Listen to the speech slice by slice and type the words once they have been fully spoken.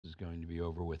going to be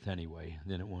over with anyway.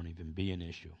 Then it won't even be an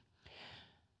issue.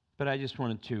 But I just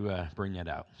wanted to bring that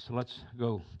out. So let's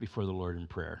go before the Lord in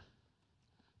prayer.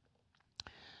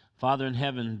 Father in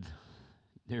heaven,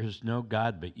 there is no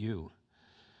God but you.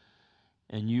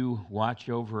 And you watch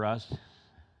over us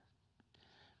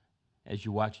as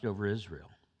you watched over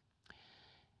Israel.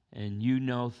 And you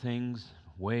know things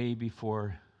way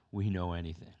before we know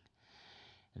anything.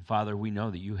 And Father, we know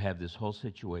that you have this whole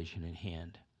situation in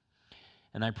hand.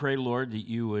 And I pray, Lord, that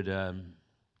you would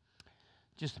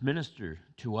just minister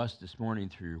to us this morning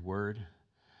through your word.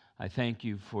 I thank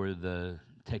you for the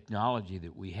technology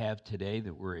that we have today,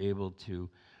 that we're able to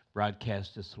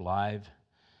broadcast this live.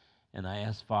 And I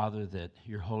ask, Father, that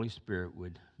your Holy Spirit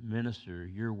would minister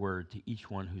your word to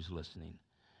each one who's listening.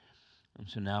 And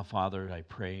so now, Father, I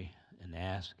pray and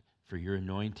ask for your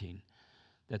anointing,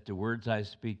 that the words I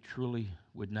speak truly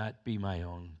would not be my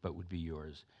own, but would be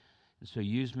yours. And so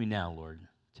use me now, Lord,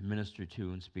 to minister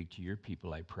to and speak to your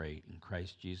people, I pray, in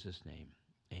Christ Jesus' name.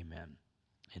 Amen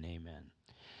and amen.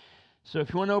 So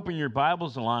if you want to open your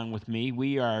Bibles along with me,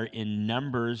 we are in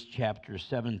Numbers chapter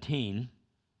 17.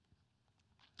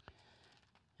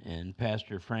 And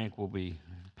Pastor Frank will be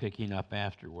picking up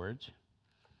afterwards.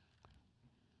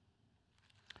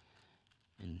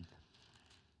 In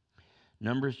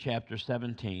Numbers chapter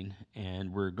 17,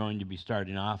 and we're going to be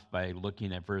starting off by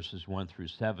looking at verses 1 through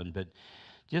 7. But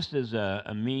just as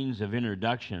a means of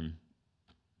introduction,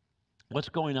 what's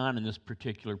going on in this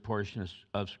particular portion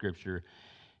of Scripture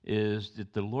is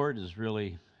that the Lord is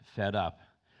really fed up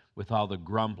with all the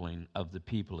grumbling of the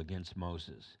people against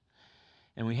Moses.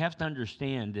 And we have to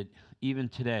understand that even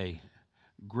today,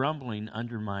 grumbling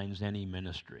undermines any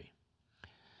ministry.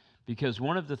 Because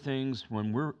one of the things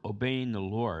when we're obeying the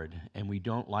Lord and we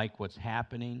don't like what's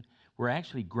happening, we're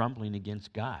actually grumbling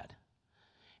against God.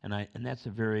 And that's a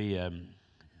very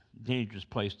dangerous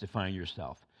place to find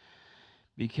yourself.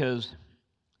 Because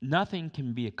nothing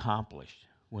can be accomplished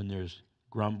when there's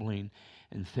grumbling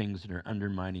and things that are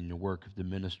undermining the work of the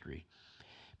ministry.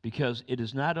 Because it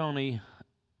is not only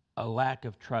a lack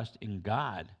of trust in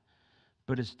God,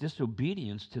 but it's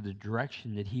disobedience to the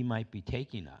direction that he might be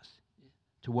taking us,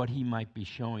 to what he might be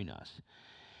showing us.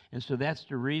 And so that's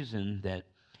the reason that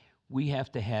we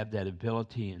have to have that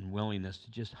ability and willingness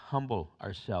to just humble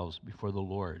ourselves before the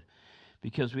Lord.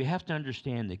 Because we have to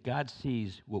understand that God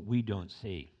sees what we don't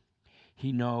see.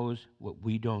 He knows what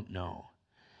we don't know.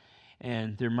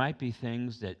 And there might be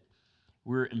things that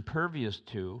we're impervious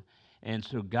to, and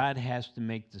so God has to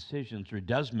make decisions, or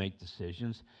does make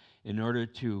decisions, in order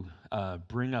to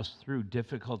bring us through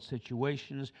difficult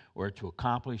situations or to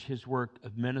accomplish his work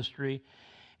of ministry.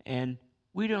 And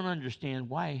we don't understand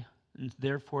why. And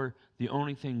therefore, the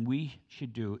only thing we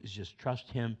should do is just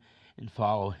trust him and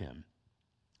follow him.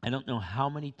 I don't know how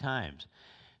many times,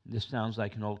 this sounds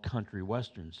like an old country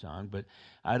western song, but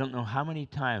I don't know how many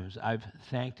times I've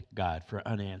thanked God for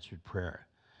unanswered prayer.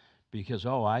 Because,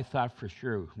 I thought for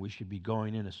sure we should be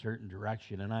going in a certain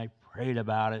direction, and I prayed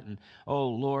about it, and,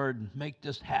 Lord, make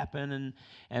this happen,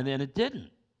 and then it didn't.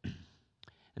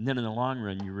 And then in the long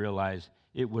run, you realize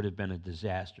it would have been a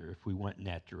disaster if we went in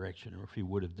that direction, or if we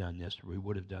would have done this, or we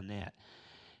would have done that.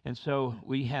 And so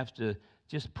we have to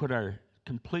just put our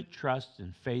complete trust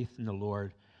and faith in the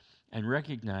Lord and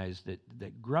recognize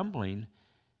that grumbling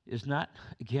is not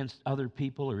against other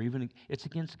people, or even, it's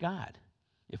against God.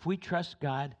 If we trust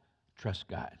God, trust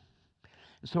God.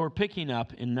 And so we're picking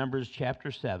up in Numbers chapter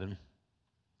 17,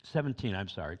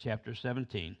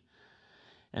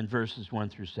 and verses 1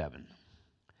 through 7.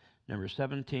 Number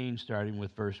 17, starting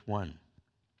with verse 1.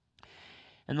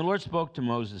 And the Lord spoke to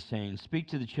Moses, saying, Speak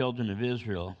to the children of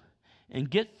Israel, and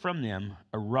get from them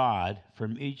a rod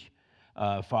from each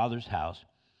father's house,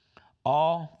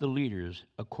 all the leaders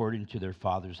according to their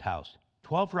father's house.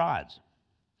 12 rods.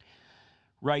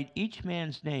 Write each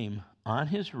man's name on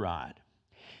his rod,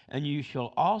 and you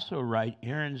shall also write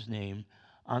Aaron's name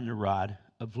on the rod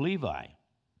of Levi.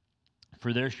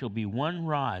 For there shall be one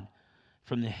rod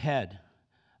from the head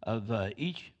of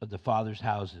each of the father's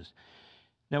houses.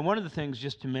 Now, one of the things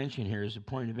just to mention here is a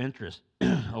point of interest.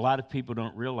 A lot of people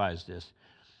don't realize this,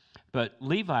 but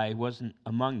Levi wasn't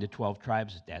among the 12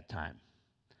 tribes at that time.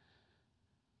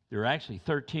 There are actually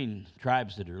 13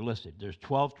 tribes that are listed. There's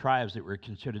 12 tribes that were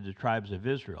considered the tribes of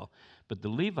Israel, but the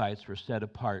Levites were set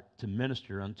apart to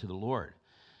minister unto the Lord.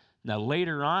 Now,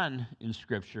 later on in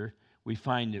Scripture, we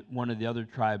find that one of the other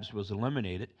tribes was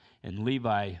eliminated, and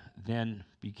Levi then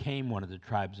became one of the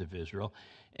tribes of Israel.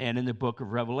 And in the book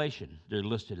of Revelation, they're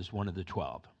listed as one of the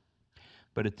 12.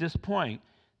 But at this point,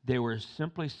 they were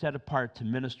simply set apart to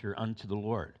minister unto the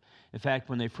Lord. In fact,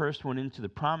 when they first went into the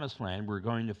promised land, we're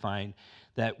going to find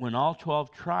that when all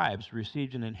 12 tribes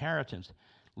received an inheritance,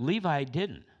 Levi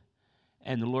didn't.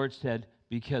 And the Lord said,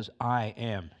 because I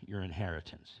am your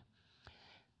inheritance.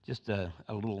 Just a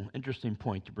little interesting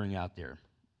point to bring out there.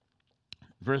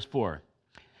 Verse 4,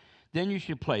 then you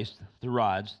should place the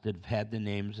rods that have had the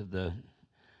names of the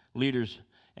leaders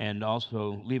and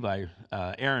also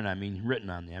Aaron, written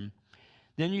on them.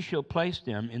 Then you shall place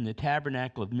them in the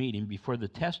tabernacle of meeting before the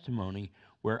testimony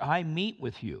where I meet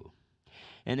with you.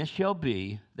 And it shall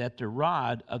be that the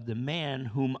rod of the man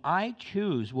whom I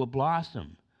choose will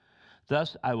blossom.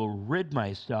 Thus I will rid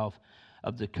myself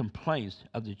of the complaints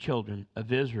of the children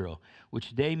of Israel,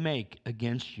 which they make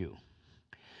against you.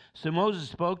 So Moses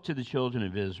spoke to the children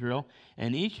of Israel,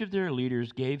 and each of their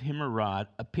leaders gave him a rod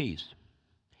apiece.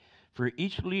 For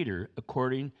each leader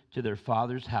according to their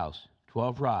father's house,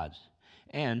 12 rods,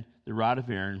 and the rod of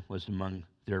Aaron was among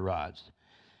their rods.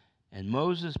 And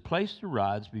Moses placed the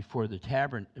rods before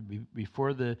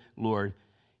the Lord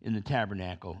in the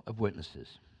tabernacle of witnesses.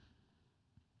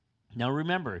 Now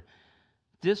remember,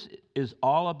 this is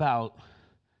all about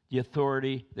the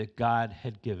authority that God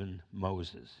had given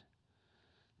Moses.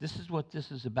 This is what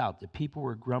this is about. The people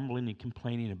were grumbling and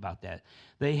complaining about that.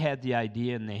 They had the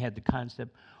idea and they had the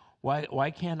concept,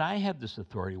 why can't I have this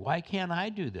authority? Why can't I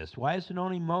do this? Why is it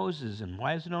only Moses and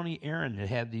why is it only Aaron that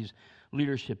have these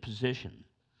leadership positions?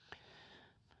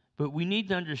 But we need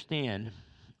to understand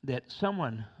that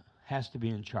someone has to be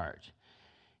in charge.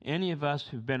 Any of us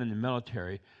who've been in the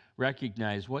military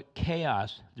recognize what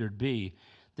chaos there'd be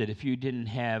that if you didn't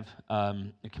have a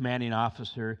commanding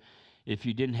officer, if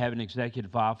you didn't have an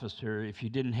executive officer, if you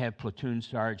didn't have platoon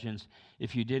sergeants,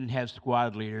 if you didn't have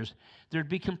squad leaders, there'd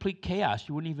be complete chaos.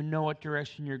 You wouldn't even know what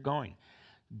direction you're going.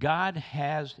 God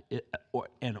has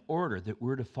an order that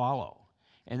we're to follow.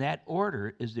 And that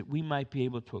order is that we might be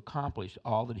able to accomplish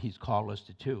all that he's called us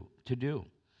to do.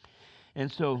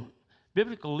 And so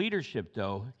biblical leadership,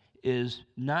 though, is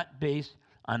not based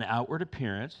on outward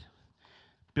appearance.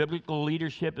 Biblical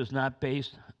leadership is not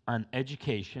based on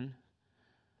education,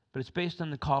 but it's based on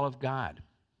the call of God.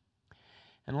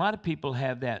 And a lot of people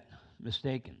have that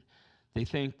mistaken. They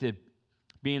think that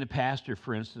being a pastor,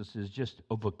 for instance, is just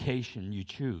a vocation you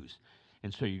choose.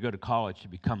 And so you go to college to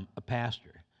become a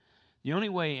pastor. The only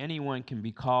way anyone can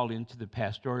be called into the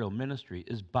pastoral ministry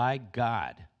is by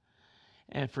God.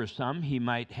 And for some, he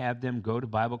might have them go to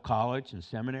Bible college and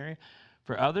seminary.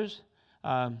 For others,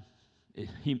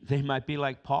 they might be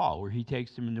like Paul, where he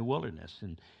takes them in the wilderness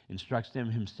and instructs them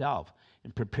himself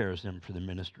and prepares them for the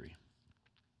ministry.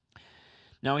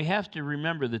 Now, we have to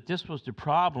remember that this was the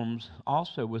problems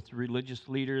also with the religious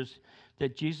leaders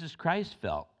that Jesus Christ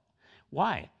felt.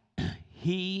 Why?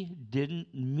 He didn't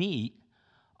meet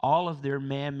all of their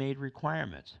man-made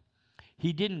requirements.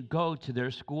 He didn't go to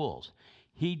their schools.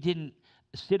 He didn't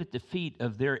sit at the feet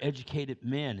of their educated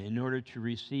men in order to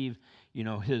receive,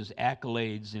 his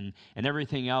accolades and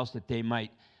everything else that they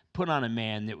might put on a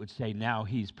man that would say now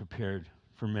he's prepared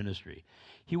for ministry.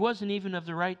 He wasn't even of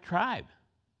the right tribe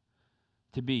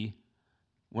to be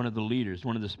one of the leaders,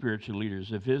 one of the spiritual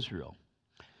leaders of Israel.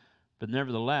 But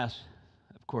nevertheless,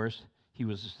 of course, he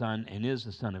was the son and is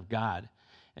the Son of God.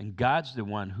 And God's the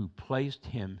one who placed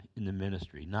him in the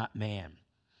ministry, not man.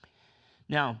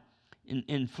 Now,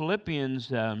 in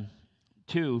Philippians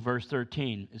 2, verse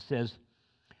 13, it says,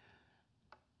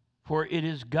 for it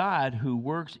is God who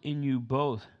works in you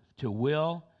both to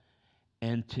will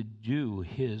and to do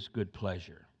his good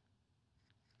pleasure.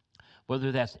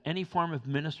 Whether that's any form of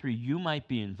ministry you might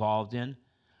be involved in,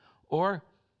 or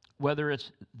whether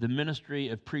it's the ministry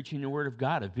of preaching the Word of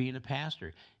God, of being a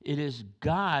pastor, it is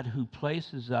God who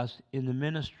places us in the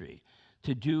ministry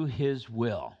to do his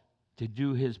will, to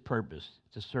do his purpose,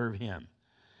 to serve him.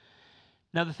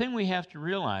 Now, the thing we have to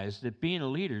realize is that being a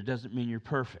leader doesn't mean you're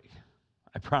perfect.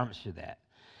 I promise you that.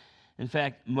 In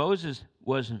fact, Moses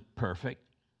wasn't perfect.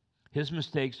 His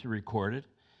mistakes are recorded.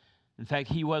 In fact,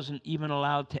 he wasn't even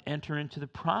allowed to enter into the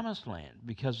promised land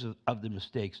because of the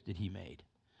mistakes that he made.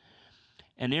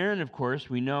 And Aaron, of course,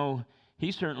 we know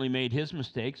he certainly made his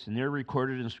mistakes, and they're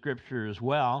recorded in Scripture as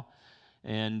well.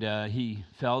 And he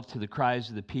fell to the cries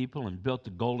of the people and built the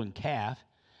golden calf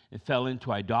and fell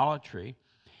into idolatry.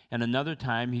 And another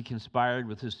time he conspired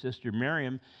with his sister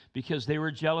Miriam because they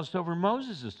were jealous over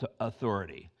Moses'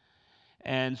 authority.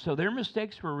 And so their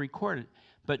mistakes were recorded.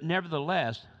 But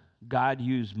nevertheless, God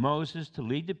used Moses to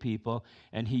lead the people,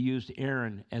 and he used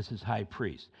Aaron as his high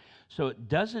priest. So it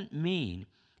doesn't mean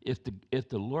if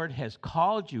the Lord has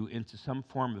called you into some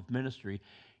form of ministry,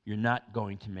 you're not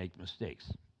going to make mistakes.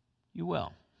 You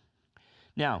will.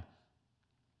 Now,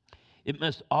 it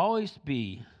must always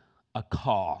be a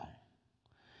call,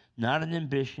 not an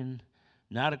ambition,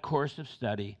 not a course of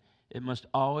study. It must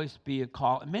always be a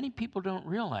call. And many people don't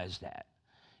realize that.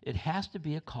 It has to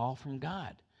be a call from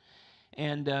God.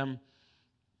 And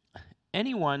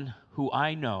anyone who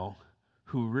I know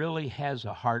who really has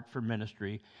a heart for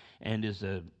ministry and is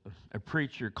a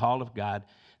preacher called of God,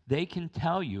 they can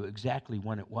tell you exactly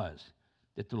when it was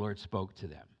that the Lord spoke to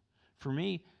them. For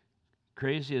me,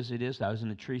 crazy as it is, I was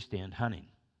in a tree stand hunting.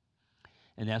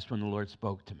 And that's when the Lord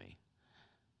spoke to me,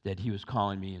 that he was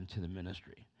calling me into the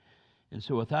ministry. And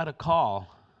so without a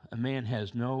call, a man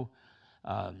has no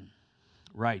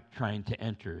right trying to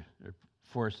enter or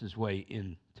force his way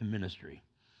into ministry.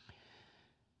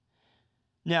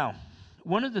 Now,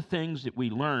 one of the things that we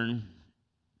learn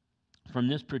from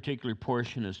this particular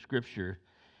portion of Scripture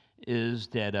is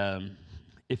that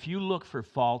if you look for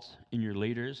faults in your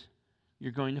leaders,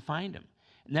 you're going to find them.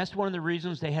 And that's one of the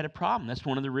reasons they had a problem. That's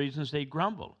one of the reasons they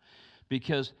grumbled.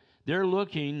 Because they're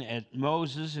looking at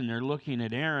Moses and they're looking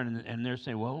at Aaron and they're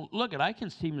saying, well, look, I can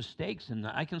see mistakes and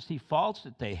I can see faults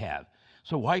that they have.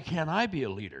 So why can't I be a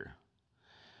leader?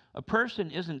 A person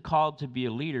isn't called to be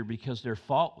a leader because they're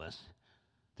faultless.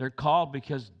 They're called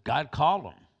because God called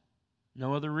them.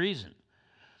 No other reason.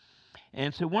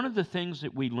 And so one of the things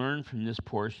that we learn from this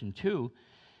portion too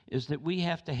is that we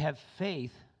have to have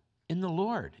faith in the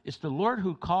Lord. It's the Lord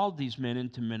who called these men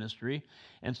into ministry,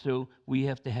 and so we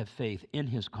have to have faith in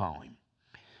his calling.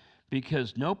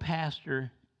 Because no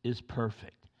pastor is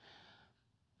perfect.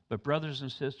 But brothers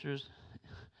and sisters,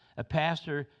 a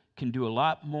pastor can do a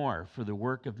lot more for the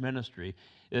work of ministry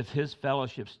if his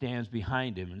fellowship stands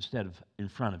behind him instead of in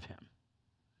front of him.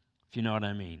 If you know what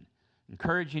I mean.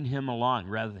 Encouraging him along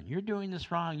rather than, you're doing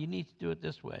this wrong, you need to do it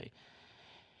this way.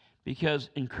 Because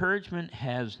encouragement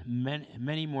has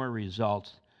many more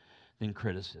results than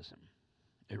criticism.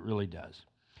 It really does.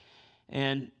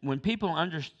 And when people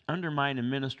undermine a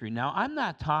ministry, now I'm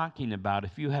not talking about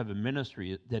if you have a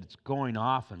ministry that's going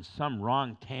off on some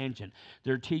wrong tangent,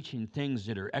 they're teaching things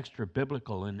that are extra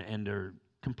biblical and are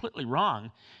completely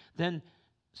wrong, then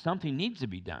something needs to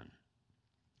be done.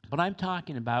 But I'm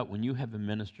talking about when you have a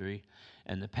ministry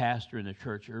and the pastor and the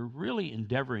church are really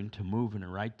endeavoring to move in the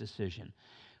right decision.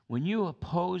 When you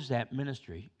oppose that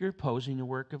ministry, you're opposing the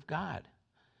work of God.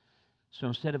 So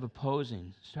instead of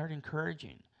opposing, start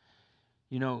encouraging.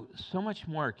 You know, so much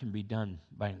more can be done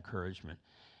by encouragement.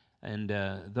 And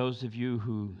those of you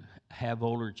who have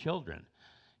older children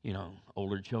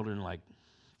like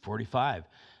 45,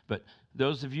 but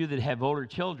those of you that have older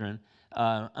children,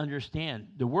 understand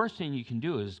the worst thing you can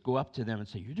do is go up to them and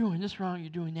say, you're doing this wrong, you're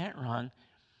doing that wrong.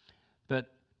 But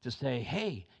to say,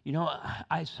 hey, you know,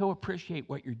 I so appreciate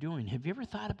what you're doing. Have you ever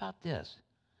thought about this?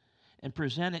 And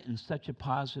present it in such a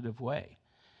positive way.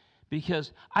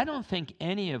 Because I don't think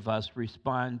any of us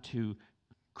respond to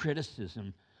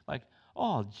criticism like,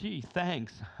 oh, gee,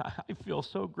 thanks. I feel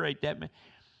so great.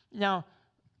 Now,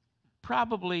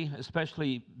 probably,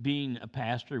 especially being a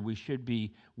pastor, we should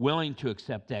be willing to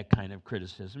accept that kind of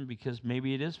criticism because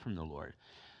maybe it is from the Lord.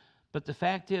 But the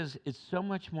fact is, it's so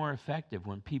much more effective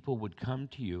when people would come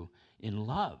to you in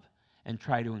love and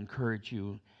try to encourage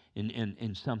you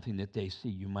in something that they see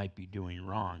you might be doing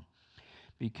wrong.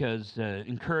 Because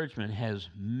encouragement has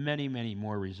many, many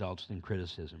more results than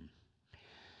criticism.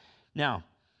 Now,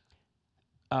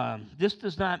 this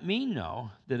does not mean, though,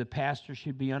 that a pastor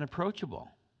should be unapproachable.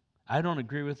 I don't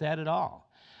agree with that at all.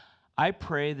 I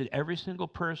pray that every single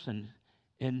person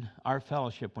in our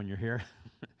fellowship, when you're here,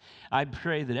 I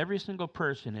pray that every single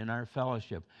person in our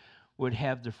fellowship would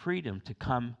have the freedom to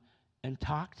come and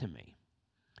talk to me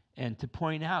and to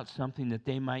point out something that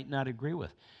they might not agree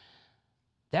with.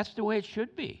 That's the way it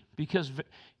should be, because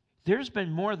there's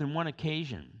been more than one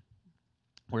occasion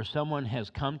where someone has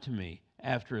come to me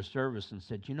after a service and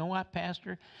said, you know what,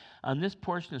 Pastor, on this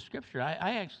portion of Scripture,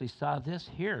 I actually saw this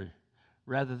here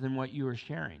rather than what you were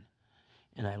sharing.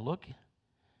 And I look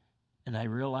and I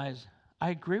realize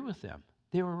I agree with them.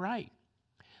 They were right.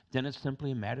 Then it's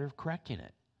simply a matter of correcting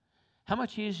it. How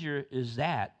much easier is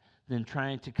that than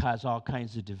trying to cause all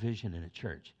kinds of division in a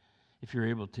church? If you're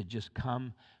able to just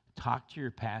come, talk to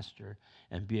your pastor,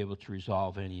 and be able to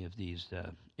resolve any of these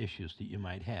issues that you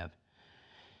might have.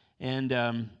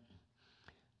 And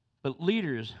but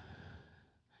leaders,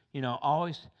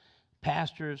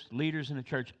 pastors, leaders in the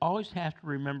church, always have to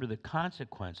remember the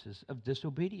consequences of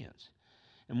disobedience.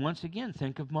 And once again,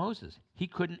 think of Moses. He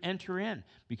couldn't enter in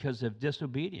because of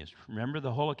disobedience. Remember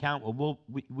the whole account? Well,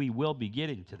 we will be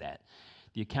getting to that.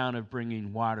 The account of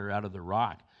bringing water out of the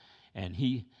rock. And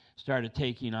he started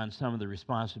taking on some of the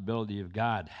responsibility of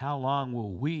God. How long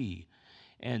will we?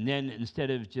 And then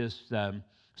instead of just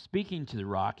speaking to the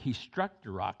rock, he struck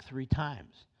the rock 3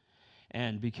 times.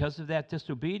 And because of that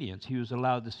disobedience, he was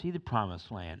allowed to see the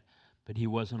promised land, but he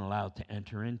wasn't allowed to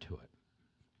enter into it.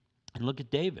 And look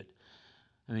at David.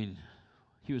 I mean,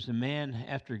 he was a man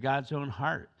after God's own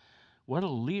heart. What a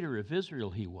leader of Israel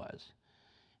he was.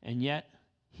 And yet,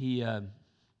 he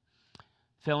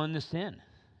fell into sin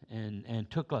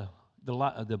and took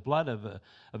the blood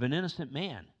of an innocent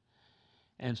man.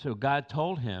 And so God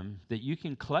told him that you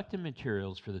can collect the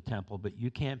materials for the temple, but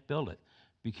you can't build it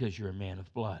because you're a man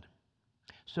of blood.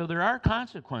 So there are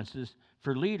consequences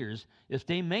for leaders if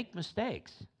they make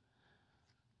mistakes.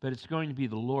 But it's going to be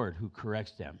the Lord who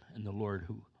corrects them and the Lord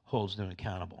who holds them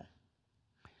accountable.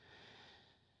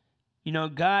 You know,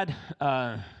 God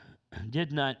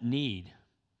did not need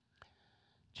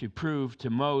to prove to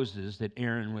Moses that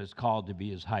Aaron was called to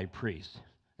be his high priest.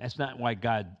 That's not why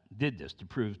God did this, to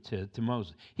prove to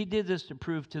Moses. He did this to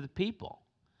prove to the people,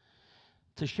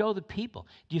 to show the people.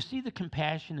 Do you see the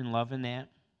compassion and love in that?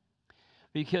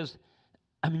 Because,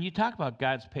 I mean, you talk about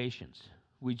God's patience.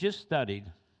 We just studied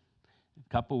a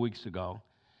couple weeks ago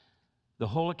the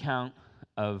whole account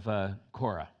of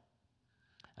Korah.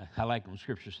 I like when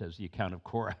Scripture says the account of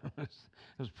Korah. It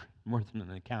was more than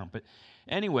an account. But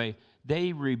anyway,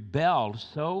 they rebelled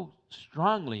so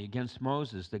strongly against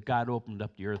Moses that God opened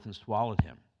up the earth and swallowed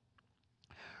him.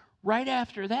 Right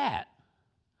after that,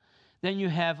 then you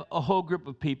have a whole group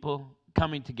of people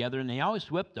coming together, and they always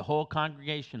whip the whole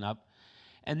congregation up,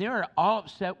 and they were all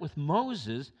upset with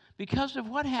Moses because of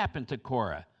what happened to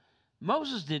Korah.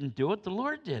 Moses didn't do it, the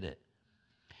Lord did it.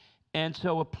 And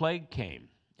so a plague came.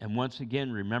 And once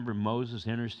again, remember Moses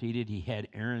interceded. He had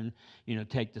Aaron,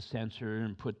 take the censer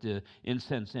and put the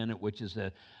incense in it, which is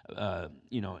an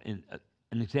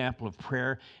example of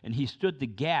prayer. And he stood the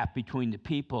gap between the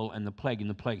people and the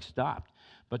plague stopped.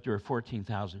 But there were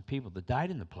 14,000 people that died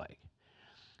in the plague.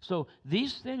 So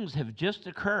these things have just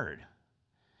occurred,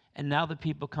 and now the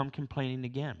people come complaining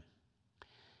again.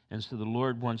 And so the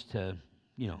Lord wants to,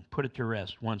 put it to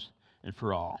rest once and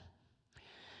for all.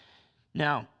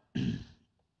 Now,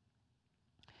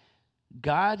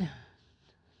 God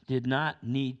did not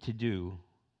need to do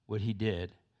what he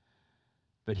did,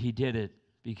 but he did it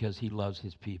because he loves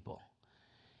his people.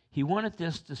 He wanted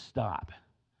this to stop.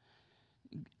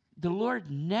 The Lord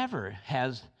never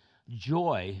has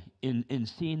joy in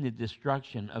seeing the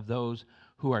destruction of those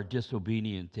who are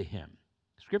disobedient to him.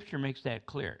 Scripture makes that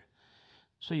clear.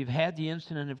 So you've had the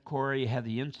incident of Korah, you have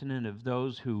the incident of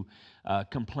those who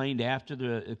complained after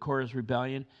the Korah's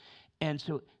rebellion, and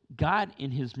so God,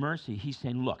 in his mercy, he's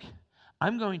saying, look,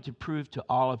 I'm going to prove to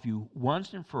all of you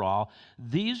once and for all,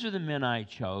 these are the men I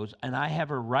chose, and I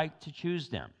have a right to choose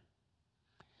them.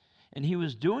 And he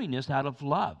was doing this out of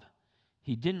love.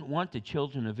 He didn't want the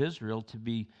children of Israel to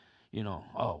be,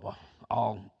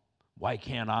 all, why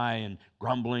can't I, and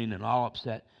grumbling and all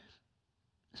upset.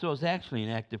 So it was actually an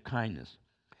act of kindness.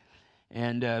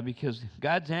 And because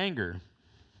God's anger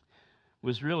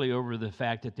was really over the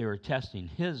fact that they were testing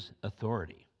his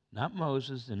authority. Not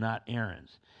Moses and not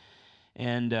Aaron's.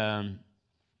 And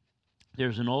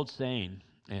there's an old saying,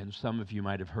 and some of you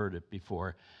might have heard it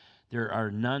before, there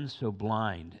are none so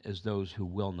blind as those who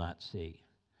will not see.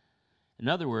 In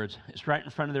other words, it's right in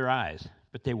front of their eyes,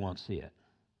 but they won't see it.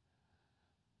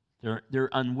 They're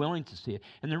unwilling to see it.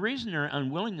 And the reason they're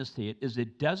unwilling to see it is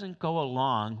it doesn't go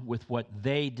along with what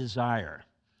they desire,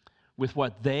 with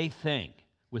what they think,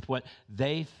 with what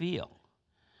they feel.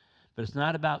 But it's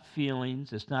not about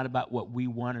feelings. It's not about what we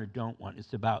want or don't want.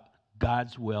 It's about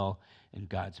God's will and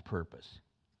God's purpose.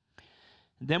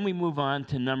 Then we move on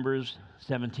to Numbers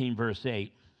 17, verse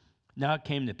 8. Now it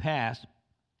came to pass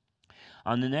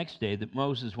on the next day that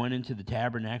Moses went into the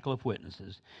tabernacle of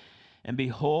witnesses, and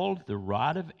behold, the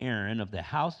rod of Aaron of the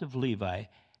house of Levi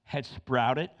had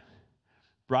sprouted,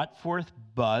 brought forth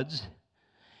buds,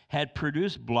 had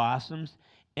produced blossoms,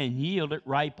 and yielded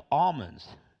ripe almonds.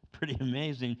 Pretty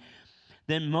amazing.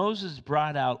 Then Moses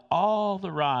brought out all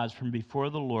the rods from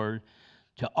before the Lord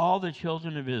to all the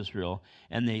children of Israel,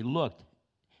 and they looked,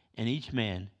 and each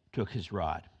man took his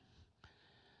rod.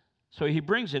 So he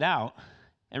brings it out,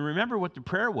 and remember what the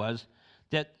prayer was,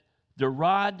 that the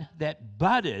rod that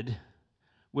budded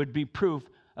would be proof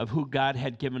of who God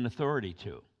had given authority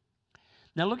to.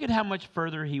 Now look at how much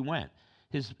further he went.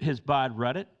 His bud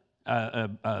rutted,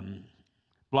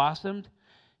 blossomed,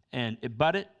 and it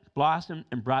budded, blossomed,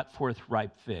 and brought forth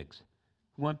ripe figs.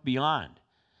 Went beyond.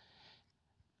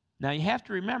 Now you have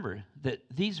to remember that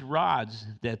these rods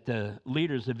that the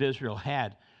leaders of Israel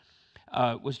had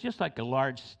was just like a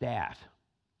large staff.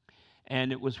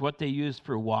 And it was what they used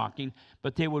for walking,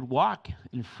 but they would walk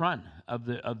in front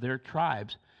of their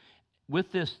tribes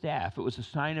with this staff. It was a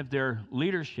sign of their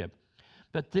leadership.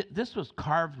 But this was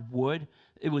carved wood.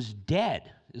 It was dead,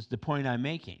 is the point I'm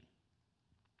making.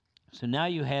 So now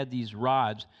you had these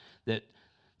rods that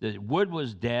the wood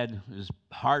was dead, it was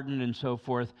hardened and so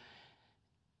forth,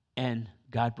 and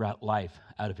God brought life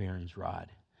out of Aaron's rod.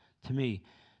 To me,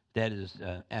 that is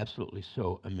absolutely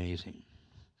so amazing,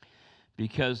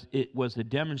 because it was a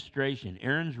demonstration.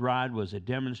 Aaron's rod was a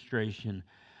demonstration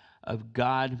of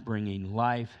God bringing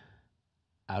life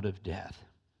out of death.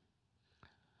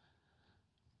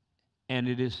 And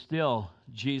it is still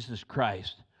Jesus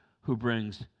Christ who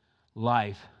brings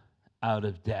life out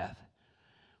of death.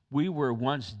 We were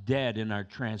once dead in our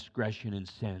transgression and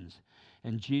sins,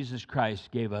 and Jesus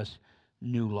Christ gave us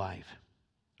new life.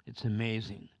 It's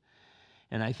amazing.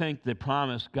 And I think the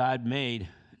promise God made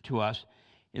to us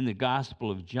in the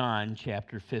Gospel of John,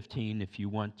 chapter 15, if you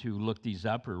want to look these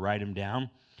up or write them down.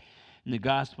 In the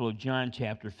Gospel of John,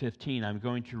 chapter 15, I'm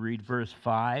going to read verse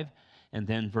 5 and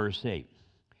then verse 8.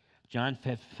 John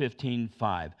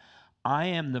 15:5. I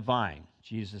am the vine,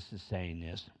 Jesus is saying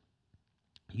this.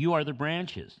 You are the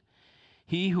branches.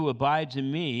 He who abides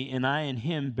in me and I in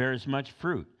him bears much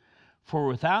fruit. For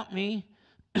without me,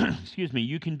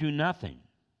 you can do nothing.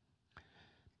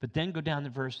 But then go down to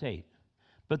verse 8.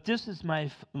 But this is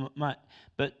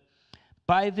but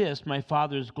by this my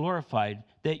Father is glorified,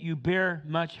 that you bear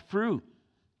much fruit,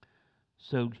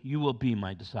 so you will be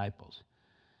my disciples.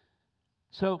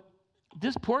 So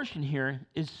this portion here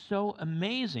is so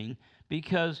amazing,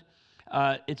 because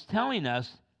it's telling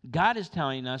us, God is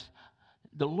telling us,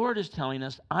 the Lord is telling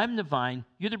us, I'm the vine,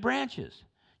 you're the branches.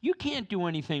 You can't do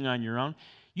anything on your own.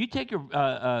 You take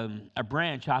a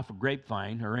branch off a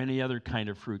grapevine or any other kind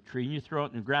of fruit tree, and you throw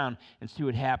it in the ground and see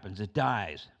what happens. It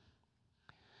dies.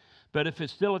 But if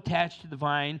it's still attached to the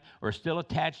vine or still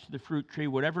attached to the fruit tree,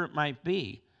 whatever it might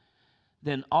be,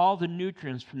 then all the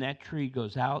nutrients from that tree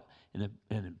goes out, and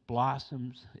it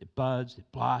blossoms, it buds, it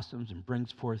blossoms, and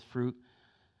brings forth fruit.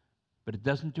 But it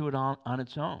doesn't do it on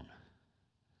its own.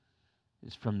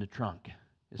 It's from the trunk.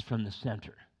 It's from the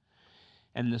center.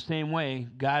 And in the same way,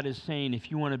 God is saying,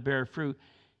 if you want to bear fruit,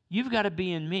 you've got to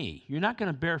be in me. You're not going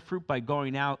to bear fruit by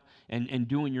going out and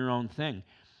doing your own thing.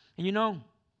 And you know,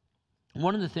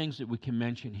 one of the things that we can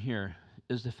mention here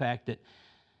is the fact that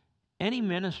any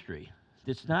ministry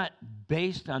that's not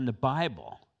based on the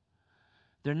Bible,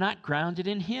 they're not grounded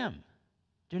in Him.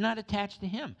 They're not attached to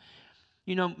Him.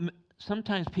 You know,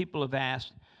 sometimes people have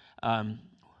asked,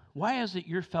 why is it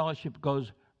your fellowship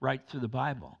goes right through the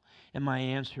Bible? And my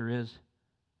answer is,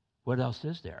 what else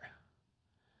is there?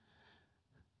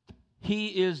 He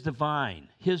is the vine,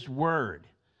 His Word.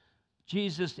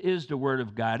 Jesus is the Word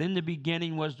of God. In the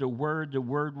beginning was the Word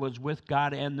was with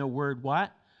God, and the Word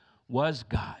what? Was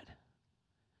God.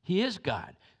 He is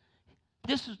God.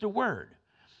 This is the Word.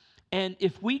 And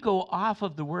if we go off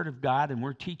of the Word of God and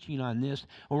we're teaching on this,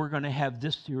 or we're going to have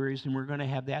this series and we're going to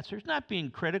have that series, not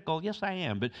being critical, yes I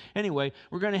am, but anyway,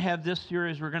 we're going to have this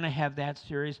series, we're going to have that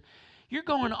series, you're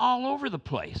going all over the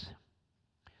place.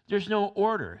 There's no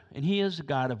order, and He is a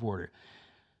God of order.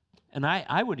 And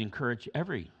I would encourage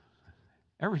every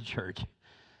church,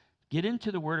 get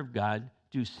into the Word of God,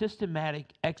 do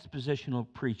systematic expositional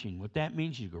preaching. What that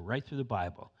means, you go right through the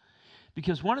Bible.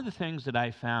 Because one of the things that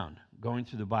I found going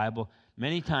through the Bible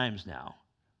many times now,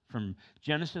 from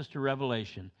Genesis to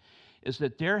Revelation, is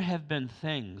that there have been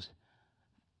things,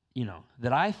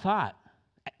 that I thought,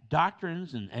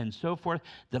 doctrines and so forth,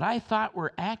 that I thought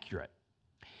were accurate.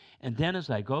 And then as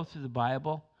I go through the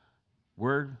Bible,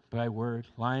 word by word,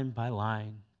 line by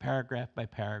line, paragraph by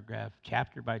paragraph,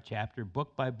 chapter by chapter,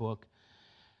 book by book,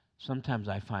 sometimes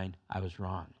I find I was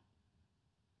wrong.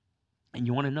 And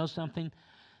you want to know something?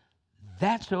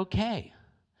 That's okay.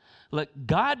 Let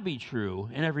God be true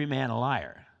and every man a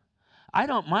liar. I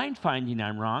don't mind finding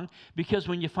I'm wrong, because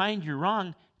when you find you're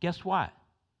wrong, guess what?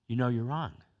 You know you're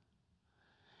wrong.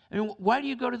 I mean, why do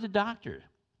you go to the doctor?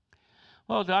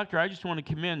 Well, doctor, I just want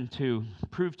to come in to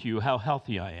prove to you how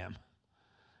healthy I am.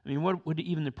 I mean, what would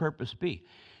even the purpose be?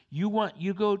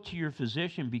 You go to your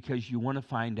physician because you want to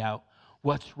find out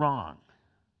what's wrong.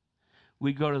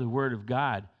 We go to the Word of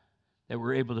God that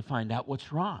we're able to find out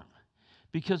what's wrong.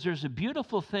 Because there's a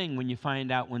beautiful thing when you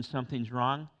find out when something's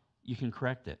wrong, you can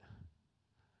correct it.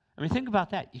 I mean, think about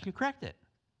that. You can correct it.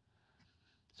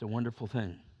 It's a wonderful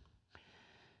thing.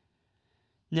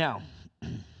 Now,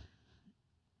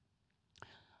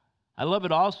 I love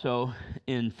it also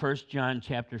in 1 John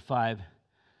chapter 5,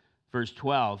 verse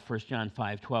 12, 1 John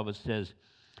 5:12, it says,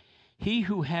 he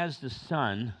who has the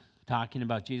Son, talking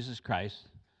about Jesus Christ,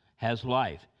 has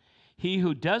life. He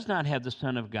who does not have the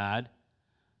Son of God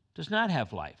does not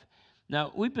have life.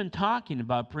 Now, we've been talking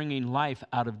about bringing life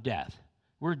out of death.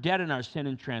 We're dead in our sin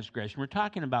and transgression. We're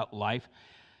talking about life.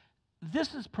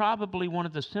 This is probably one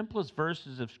of the simplest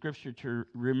verses of Scripture to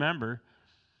remember,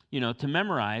 to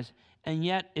memorize, and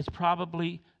yet it's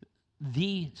probably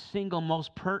the single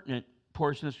most pertinent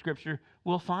portion of Scripture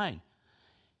we'll find.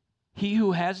 He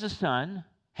who has the Son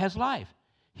has life.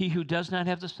 He who does not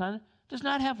have the Son does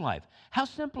not have life. How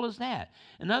simple is that?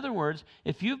 In other words,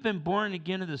 if you've been born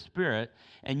again of the Spirit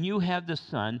and you have the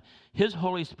Son, His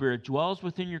Holy Spirit dwells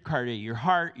within your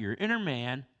heart, your inner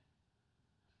man,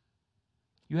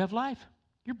 you have life.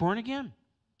 You're born again.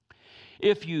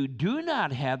 If you do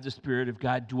not have the Spirit of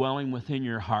God dwelling within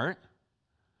your heart,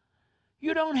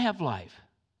 you don't have life.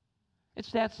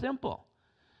 It's that simple.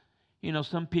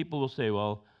 Some people will say,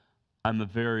 well, I'm a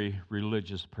very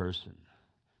religious person.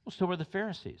 Well, so were the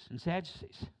Pharisees and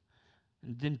Sadducees.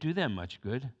 It didn't do them much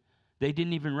good. They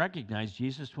didn't even recognize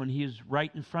Jesus when He was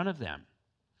right in front of them.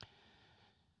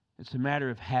 It's a matter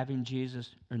of having Jesus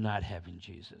or not having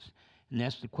Jesus. And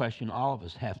that's the question all of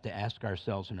us have to ask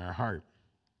ourselves in our heart.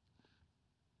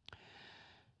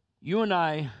 You and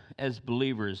I, as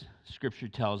believers, Scripture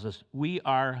tells us, we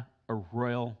are a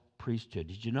royal priesthood.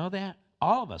 Did you know that?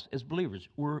 All of us, as believers,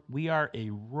 we are a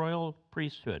royal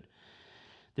priesthood.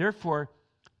 Therefore,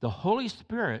 the Holy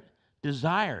Spirit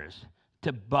desires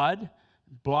to bud,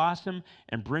 blossom,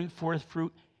 and bring forth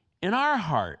fruit in our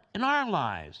heart, in our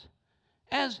lives,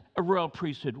 as a royal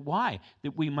priesthood. Why?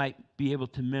 That we might be able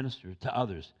to minister to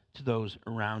others, to those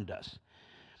around us.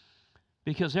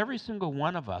 Because every single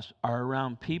one of us are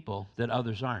around people that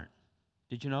others aren't.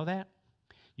 Did you know that?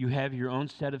 You have your own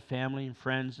set of family and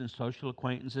friends and social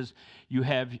acquaintances. You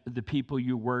have the people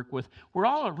you work with. We're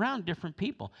all around different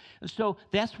people. And so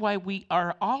that's why we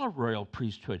are all a royal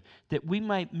priesthood, that we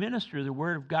might minister the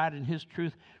Word of God and His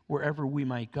truth wherever we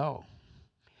might go.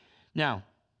 Now,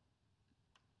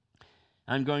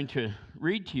 I'm going to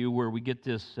read to you where we get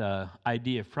this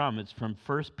idea from. It's from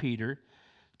 1 Peter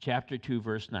chapter 2,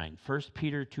 verse 9. 1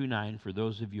 Peter 2:9, for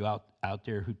those of you out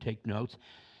there who take notes.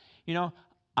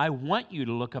 I want you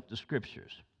to look up the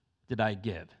Scriptures that I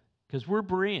give, because we're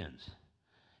Bereans.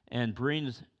 And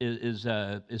Bereans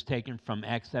is taken from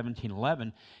Acts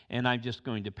 17:11, and I'm just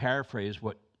going to paraphrase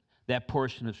what that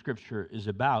portion of Scripture is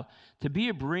about. To be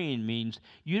a Berean means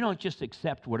you don't just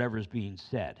accept whatever's being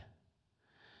said.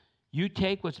 You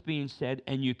take what's being said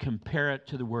and you compare it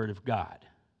to the Word of God.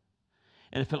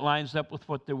 And if it lines up with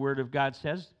what the Word of God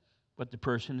says, what the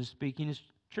person is speaking is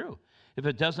true. If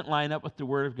it doesn't line up with the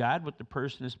Word of God, what the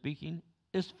person is speaking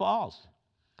is false.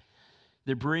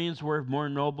 The Bereans were of more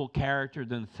noble character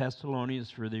than the Thessalonians,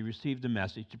 for they received the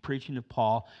message, the preaching of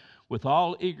Paul, with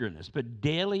all eagerness, but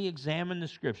daily examine the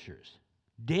Scriptures.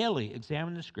 Daily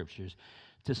examine the Scriptures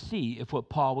to see if what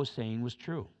Paul was saying was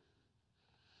true.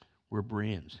 We're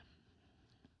Bereans.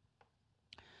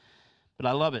 But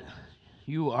I love it.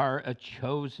 You are a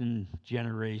chosen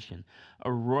generation,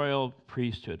 a royal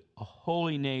priesthood, a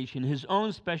holy nation, His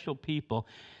own special people,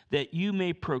 that you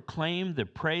may proclaim the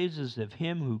praises of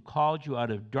Him who called you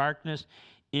out of darkness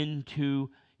into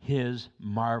His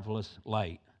marvelous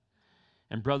light.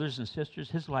 And brothers and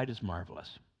sisters, His light is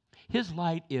marvelous. His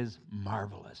light is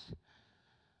marvelous.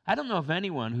 I don't know of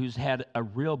anyone who's had a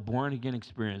real born-again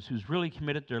experience, who's really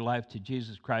committed their life to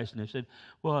Jesus Christ, and they've said,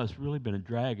 well, it's really been a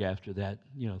drag after that.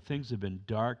 Things have been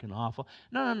dark and awful.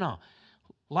 No.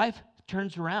 Life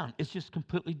turns around. It's just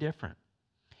completely different.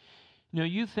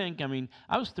 You think,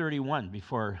 I was 31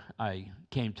 before I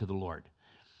came to the Lord.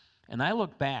 And I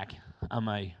look back on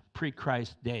my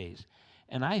pre-Christ days,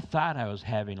 and I thought I was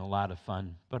having a lot of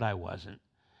fun, but I wasn't.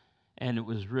 And it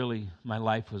was really, my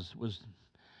life was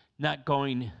not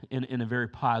going in a very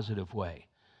positive way.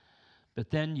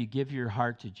 But then you give your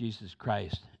heart to Jesus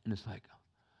Christ, and it's like,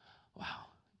 wow,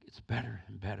 it's better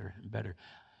and better and better.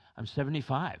 I'm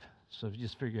 75, so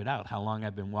just figure it out how long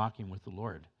I've been walking with the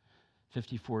Lord.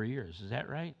 54 years, is that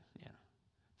right? Yeah.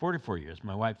 44 years.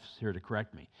 My wife's here to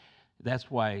correct me.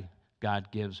 That's why God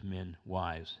gives men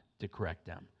wives to correct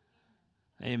them.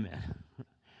 Amen.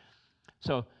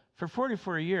 So for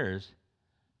 44 years,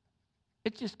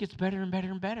 it just gets better and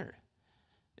better and better.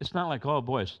 It's not like, oh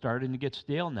boy, it's starting to get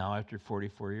stale now after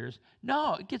 44 years.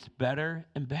 No, it gets better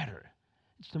and better.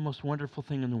 It's the most wonderful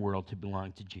thing in the world to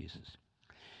belong to Jesus.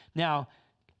 Now,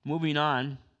 moving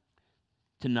on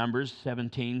to Numbers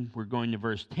 17, we're going to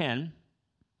verse 10,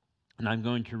 and I'm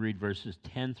going to read verses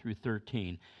 10 through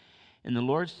 13. And the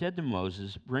Lord said to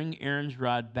Moses, bring Aaron's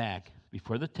rod back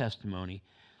before the testimony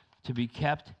to be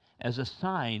kept as a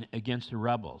sign against the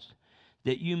rebels,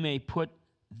 that you may put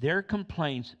their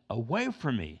complaints away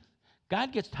from me.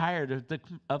 God gets tired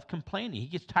of complaining. He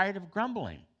gets tired of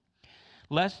grumbling.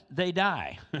 lest they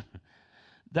die.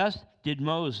 Thus did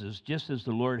Moses, just as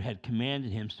the Lord had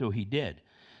commanded him, so he did.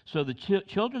 So the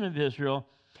children of Israel,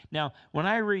 now when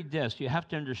I read this, you have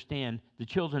to understand the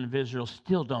children of Israel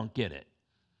still don't get it.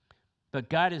 But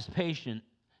God is patient,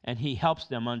 and he helps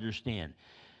them understand.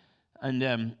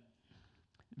 And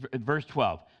verse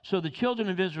 12. So the children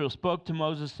of Israel spoke to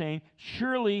Moses, saying,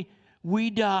 surely we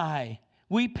die,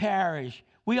 we perish,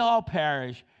 we all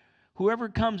perish. Whoever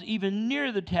comes even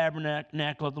near the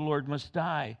tabernacle of the Lord must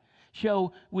die.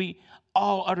 Shall we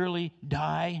all utterly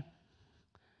die?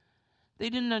 They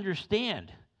didn't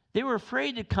understand. They were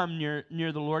afraid to come near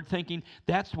the Lord, thinking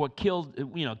that's what killed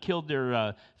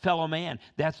their fellow man.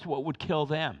 That's what would kill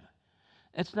them.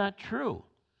 That's not true.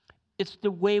 It's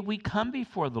the way we come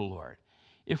before the Lord.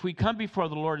 If we come before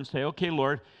the Lord and say, okay,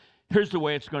 Lord, here's the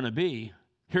way it's going to be.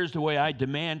 Here's the way I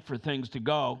demand for things to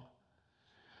go.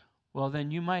 Well,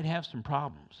 then you might have some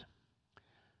problems.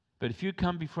 But if you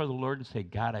come before the Lord and say,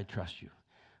 God, I trust you.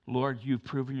 Lord, you've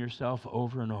proven yourself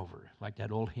over and over, like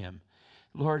that old hymn.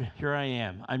 Lord, here I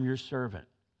am. I'm your servant.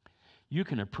 You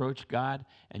can approach God,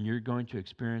 and you're going to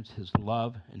experience his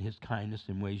love and his kindness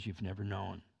in ways you've never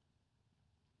known.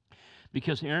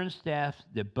 Because Aaron's staff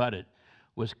that budded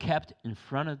was kept in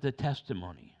front of the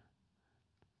testimony.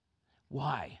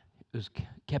 Why? It was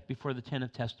kept before the tent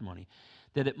of testimony,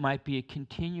 that it might be a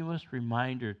continuous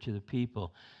reminder to the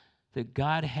people that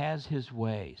God has his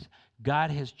ways.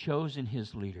 God has chosen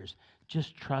his leaders.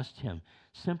 Just trust him.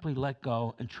 Simply let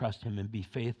go and trust him and be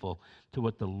faithful to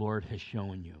what the Lord has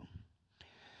shown you.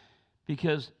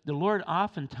 Because the Lord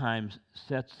oftentimes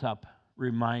sets up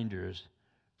reminders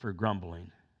for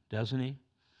grumbling, doesn't he?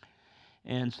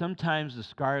 And sometimes the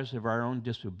scars of our own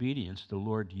disobedience the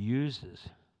Lord uses,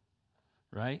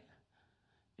 right,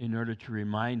 in order to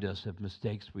remind us of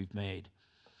mistakes we've made.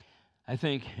 I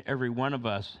think every one of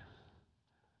us,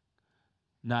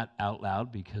 not out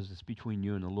loud because it's between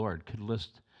you and the Lord, could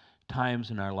list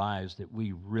times in our lives that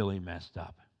we really messed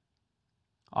up.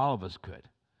 All of us could.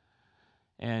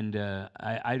 And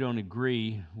I don't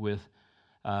agree with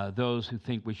those who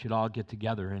think we should all get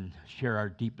together and share our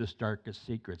deepest, darkest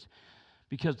secrets.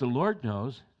 Because the Lord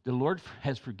knows, the Lord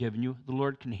has forgiven you, the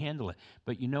Lord can handle it.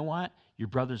 But you know what? Your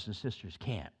brothers and sisters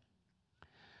can't.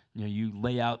 You know, you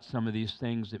lay out some of these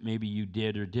things that maybe you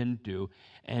did or didn't do,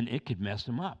 and it could mess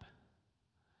them up.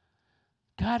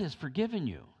 God has forgiven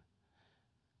you.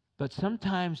 But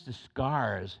sometimes the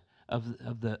scars of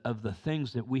the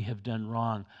things that we have done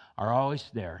wrong are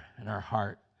always there in our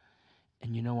heart.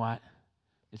 And you know what?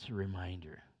 It's a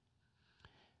reminder.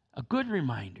 A good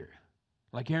reminder.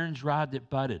 Like Aaron's rod that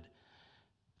budded.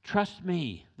 Trust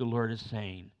me, the Lord is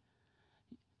saying.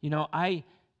 You know, I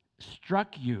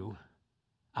struck you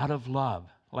out of love,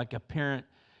 like a parent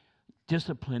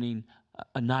disciplining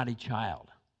a naughty child.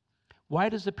 Why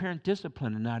does a parent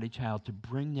discipline a naughty child? To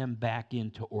bring them back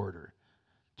into order,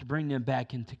 to bring them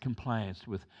back into compliance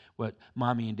with what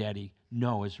mommy and daddy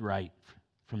know is right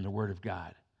from the Word of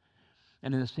God.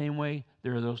 And in the same way,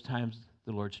 there are those times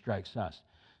the Lord strikes us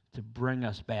to bring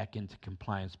us back into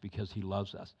compliance because he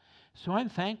loves us. So I'm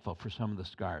thankful for some of the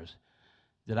scars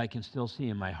that I can still see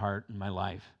in my heart and my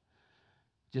life,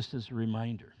 just as a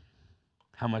reminder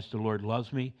how much the Lord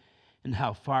loves me and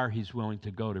how far he's willing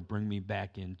to go to bring me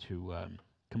back into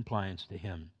compliance to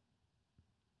him.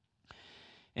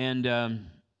 And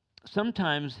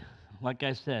sometimes, like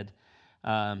I said,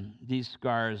 these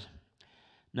scars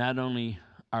not only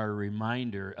are a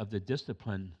reminder of the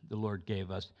discipline the Lord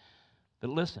gave us, but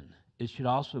listen, it should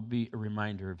also be a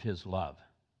reminder of his love.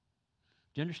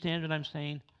 Do you understand what I'm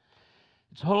saying?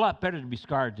 It's a whole lot better to be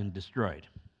scarred than destroyed.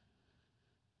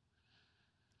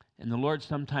 And the Lord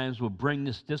sometimes will bring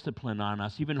this discipline on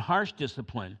us, even harsh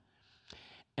discipline.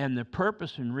 And the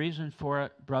purpose and reason for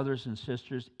it, brothers and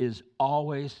sisters, is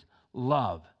always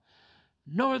love.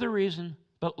 No other reason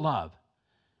but love.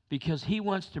 Because he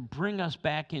wants to bring us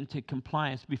back into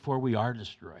compliance before we are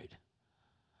destroyed.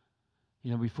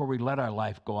 You know, before we let our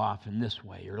life go off in this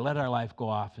way or let our life go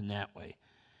off in that way.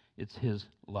 It's his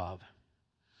love.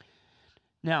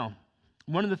 Now,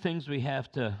 one of the things we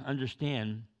have to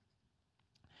understand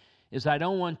is I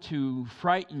don't want to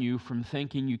frighten you from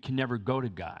thinking you can never go to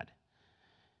God.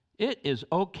 It is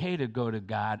okay to go to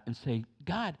God and say,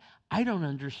 God, I don't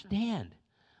understand.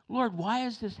 Lord, why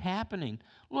is this happening?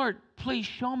 Lord, please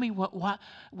show me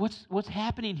what's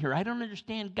happening here. I don't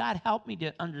understand. God, help me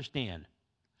to understand.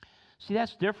 See,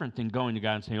 that's different than going to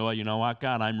God and saying, well, you know what,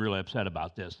 God, I'm really upset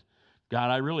about this. God,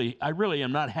 I really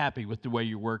am not happy with the way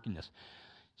you're working this.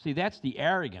 See, that's the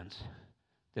arrogance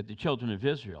that the children of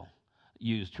Israel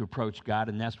used to approach God,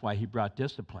 and that's why he brought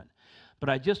discipline. But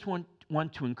I just want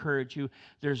to encourage you,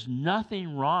 there's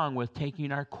nothing wrong with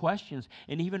taking our questions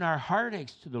and even our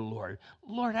heartaches to the Lord.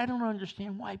 Lord, I don't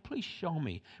understand why. Please show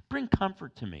me. Bring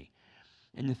comfort to me.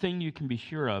 And the thing you can be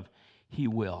sure of, He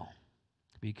will,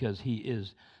 because He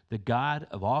is the God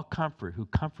of all comfort who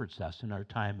comforts us in our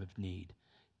time of need.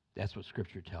 That's what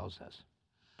Scripture tells us.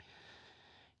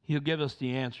 He'll give us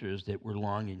the answers that we're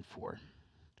longing for.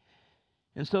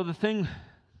 And so the thing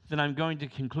that I'm going to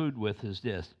conclude with is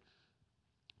this,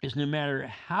 is no matter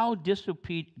how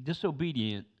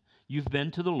disobedient you've been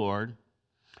to the Lord,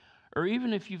 or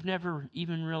even if you've never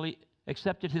even really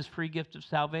accepted His free gift of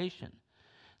salvation,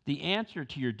 the answer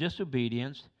to your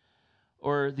disobedience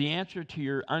or the answer to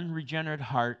your unregenerate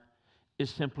heart is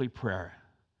simply prayer.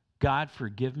 God,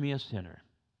 forgive me a sinner.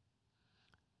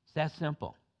 It's that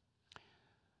simple.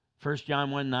 1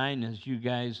 John 1:9, as you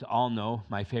guys all know,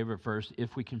 my favorite verse,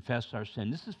 if we confess our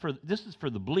sin. This is for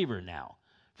the believer now,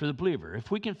 for the believer.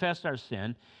 If we confess our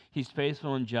sin, He's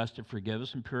faithful and just to forgive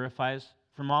us and purify us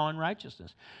from all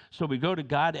unrighteousness. So we go to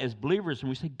God as believers and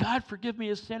we say, God, forgive me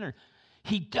a sinner.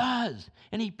 He does,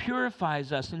 and He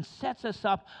purifies us and sets us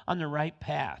up on the right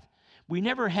path. We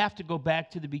never have to go back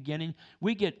to the beginning.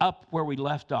 We get up where we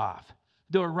left off.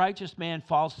 Though a righteous man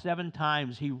falls 7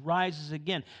 times, he rises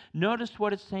again. Notice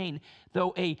what it's saying.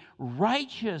 Though a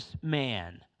righteous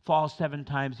man falls 7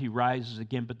 times, he rises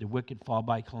again, but the wicked fall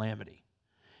by calamity.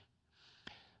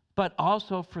 But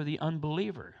also for the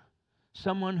unbeliever,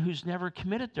 someone who's never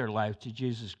committed their life to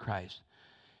Jesus Christ.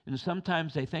 And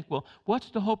sometimes they think, well, what's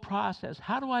the whole process?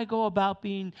 How do I go about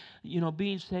being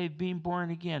saved, being born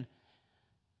again?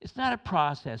 It's not a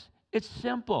process. It's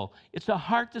simple. It's a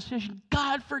heart decision.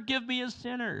 God, forgive me a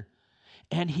sinner.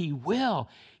 And He will.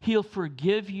 He'll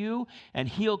forgive you, and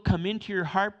He'll come into your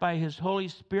heart by His Holy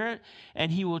Spirit,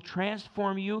 and He will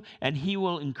transform you, and He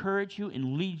will encourage you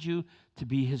and lead you to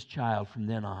be His child from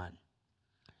then on.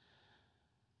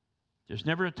 There's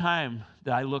never a time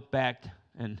that I look back,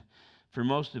 and for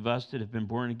most of us that have been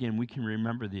born again, we can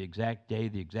remember the exact day,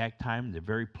 the exact time, the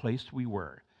very place we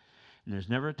were. And there's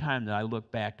never a time that I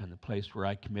look back on the place where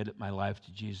I committed my life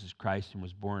to Jesus Christ and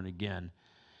was born again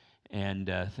and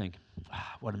think,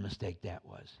 what a mistake that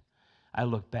was. I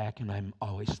look back and I'm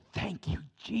always, thank you,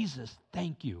 Jesus,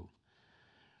 thank you.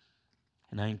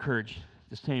 And I encourage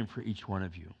the same for each one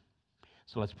of you.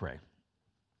 So let's pray.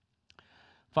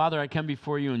 Father, I come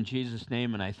before you in Jesus'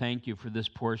 name, and I thank you for this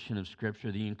portion of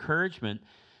Scripture, the encouragement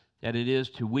that it is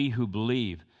to we who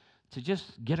believe to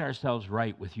just get ourselves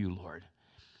right with you, Lord.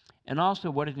 And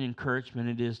also what an encouragement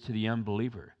it is to the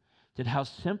unbeliever, that how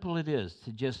simple it is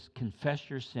to just confess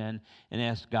your sin and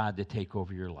ask God to take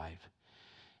over your life.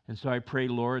 And so I pray,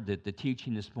 Lord, that the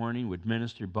teaching this morning would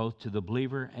minister both to the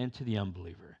believer and to the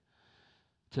unbeliever,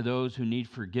 to those who need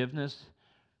forgiveness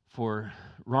for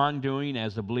wrongdoing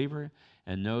as a believer,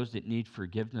 and those that need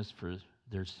forgiveness for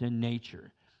their sin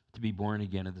nature to be born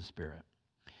again of the Spirit.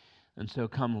 And so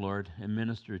come, Lord, and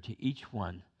minister to each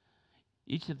one,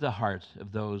 each of the hearts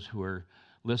of those who are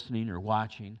listening or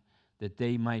watching, that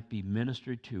they might be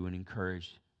ministered to and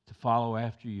encouraged to follow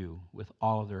after you with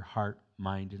all of their heart,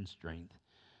 mind, and strength,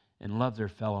 and love their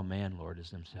fellow man, Lord,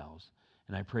 as themselves.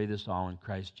 And I pray this all in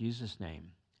Christ Jesus' name.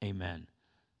 Amen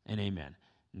and amen.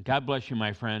 And God bless you,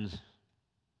 my friends.